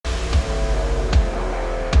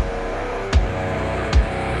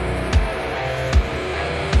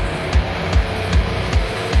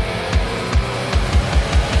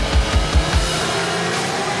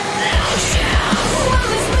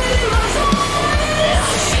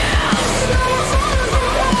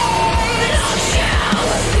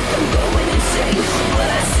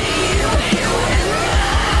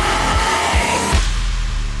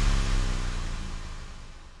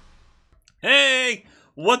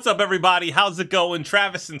What's up, everybody? How's it going?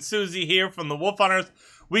 Travis and Susie here from the Wolf Hunterz.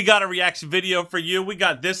 We got a reaction video for you. We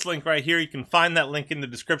got this link right here. You can find that link in the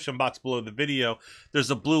description box below the video. There's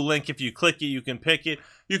a blue link. If you click it, you can pick it.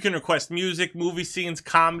 You can request music, movie scenes,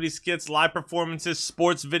 comedy skits, live performances,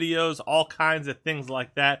 sports videos, all kinds of things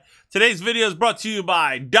like that. Today's video is brought to you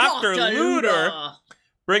by Dr. Looter,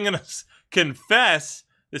 bringing us Confess.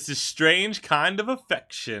 This is Strange Kind of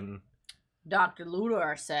Affection. Dr.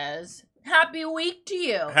 Looter says, happy week to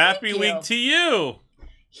you. Happy week to you.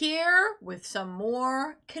 Here with some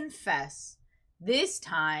more Confess. This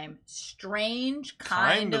time, Strange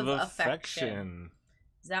Kind of Affection.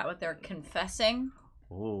 Is that what they're confessing?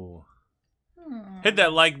 Ooh. Hit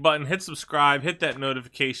that like button, hit subscribe, hit that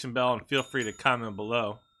notification bell, and feel free to comment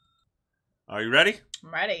below. Are you ready?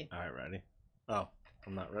 I'm ready. All right, ready. Oh,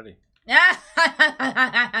 I'm not ready.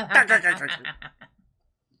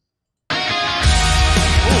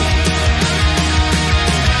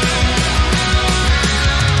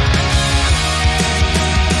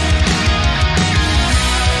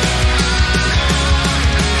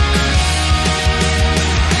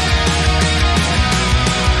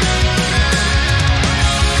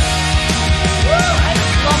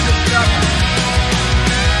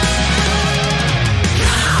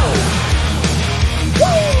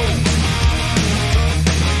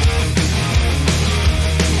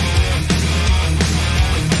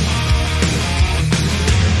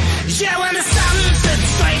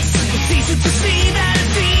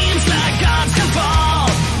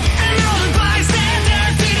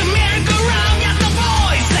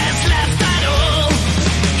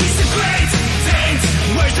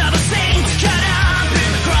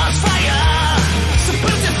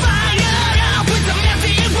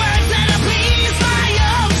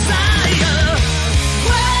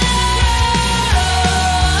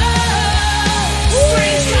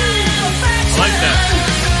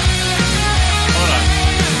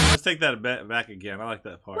 Take that back again. I like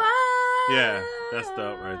that part. Whoa. Yeah, that's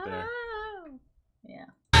dope right there. Yeah.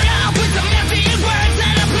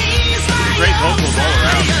 Great vocals all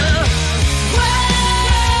around.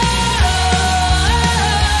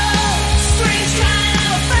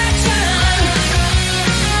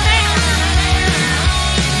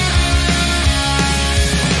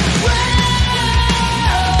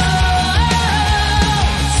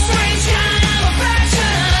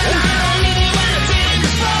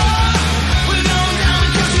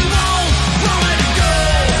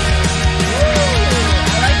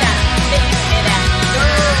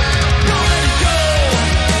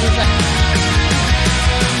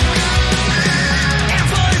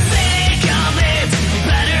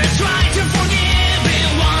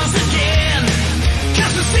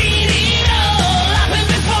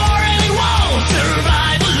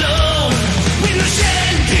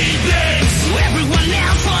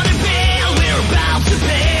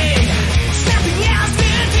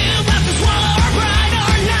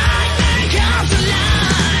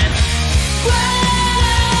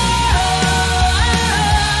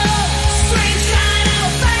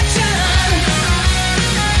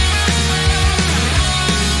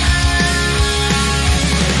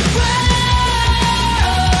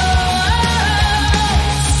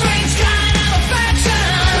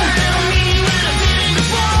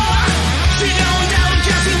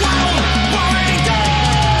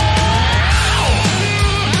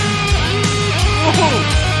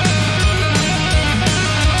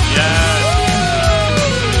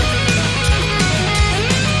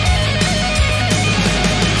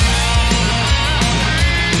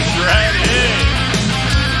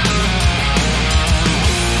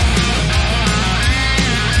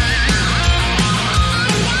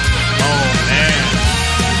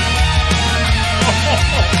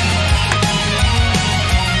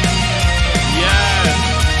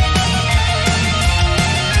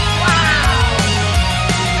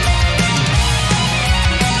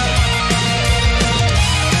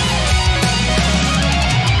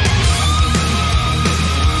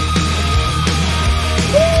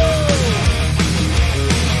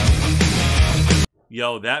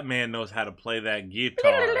 Yo, that man knows how to play that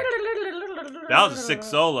guitar. That was a sick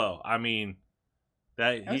solo. I mean,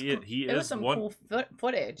 he is some one cool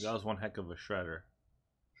footage. That was one heck of a shredder.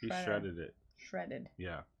 He shredded it. Shredded.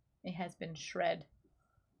 Yeah. It has been shred.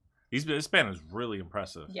 This band is really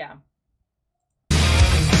impressive. Yeah. I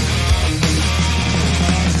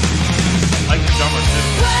like the drummer too.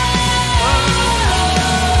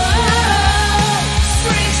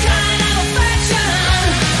 Strange kind of affection.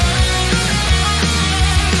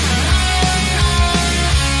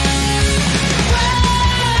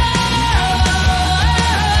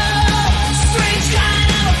 Strange kind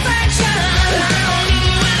of affection. I don't need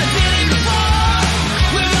you.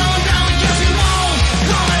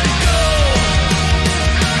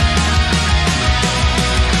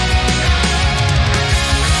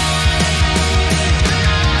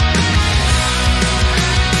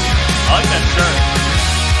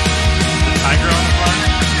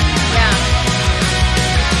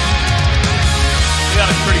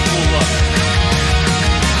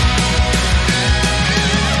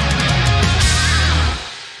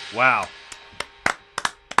 Wow.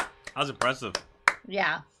 That was impressive.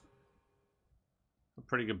 Yeah. A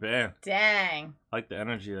pretty good band. Dang. I like the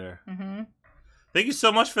energy there. Mm-hmm. Thank you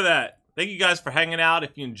so much for that. Thank you guys for hanging out.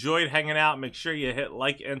 If you enjoyed hanging out, make sure you hit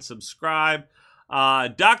like and subscribe.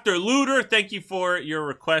 Dr. Luder, thank you for your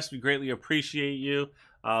request. We greatly appreciate you.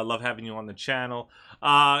 Love having you on the channel.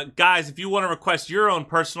 Guys, if you want to request your own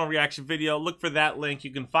personal reaction video, look for that link.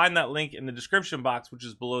 You can find that link in the description box, which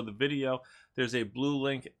is below the video. There's a blue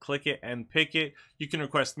link. Click it and pick it. You can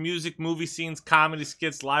request music, movie scenes, comedy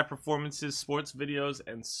skits, live performances, sports videos,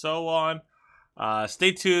 and so on.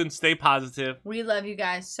 Stay tuned. Stay positive. We love you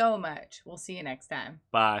guys so much. We'll see you next time.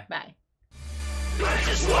 Bye. Bye. I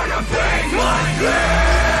just wanna break my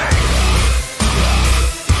leg.